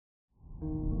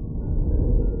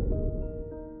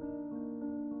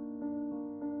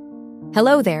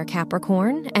Hello there,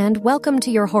 Capricorn, and welcome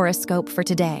to your horoscope for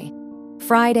today,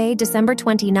 Friday, December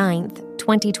 29th,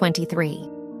 2023.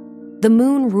 The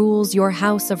moon rules your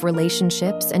house of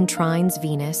relationships and trines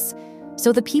Venus,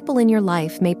 so the people in your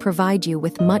life may provide you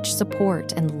with much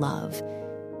support and love.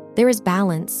 There is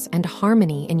balance and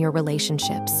harmony in your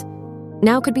relationships.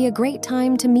 Now could be a great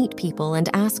time to meet people and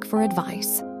ask for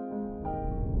advice.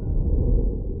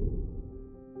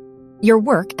 Your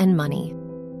work and money.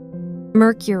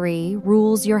 Mercury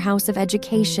rules your house of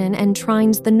education and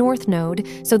trines the North Node,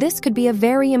 so this could be a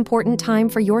very important time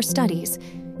for your studies.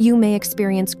 You may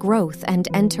experience growth and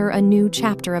enter a new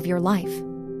chapter of your life.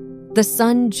 The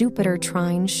Sun-Jupiter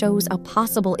trine shows a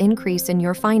possible increase in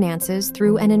your finances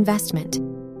through an investment.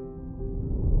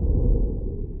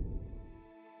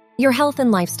 Your health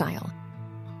and lifestyle.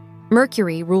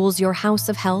 Mercury rules your house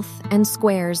of health and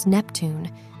squares Neptune,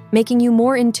 making you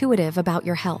more intuitive about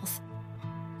your health.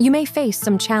 You may face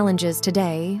some challenges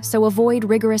today, so avoid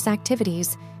rigorous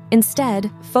activities.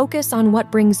 Instead, focus on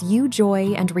what brings you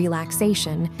joy and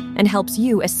relaxation and helps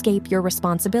you escape your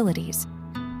responsibilities.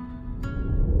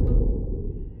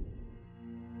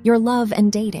 Your love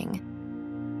and dating.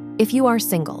 If you are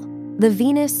single, the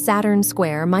Venus-Saturn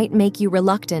square might make you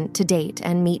reluctant to date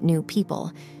and meet new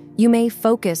people. You may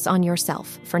focus on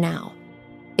yourself for now.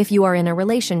 If you are in a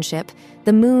relationship,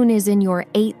 the moon is in your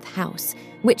 8th house,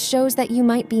 which shows that you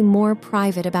might be more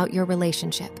private about your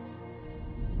relationship.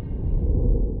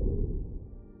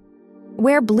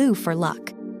 Wear blue for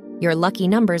luck. Your lucky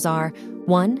numbers are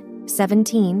 1,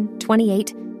 17,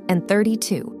 28, and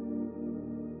 32.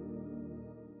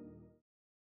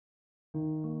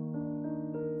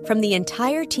 From the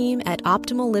entire team at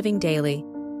Optimal Living Daily,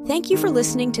 thank you for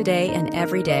listening today and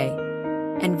every day.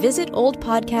 And visit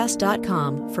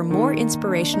oldpodcast.com for more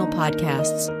inspirational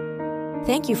podcasts.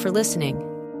 Thank you for listening.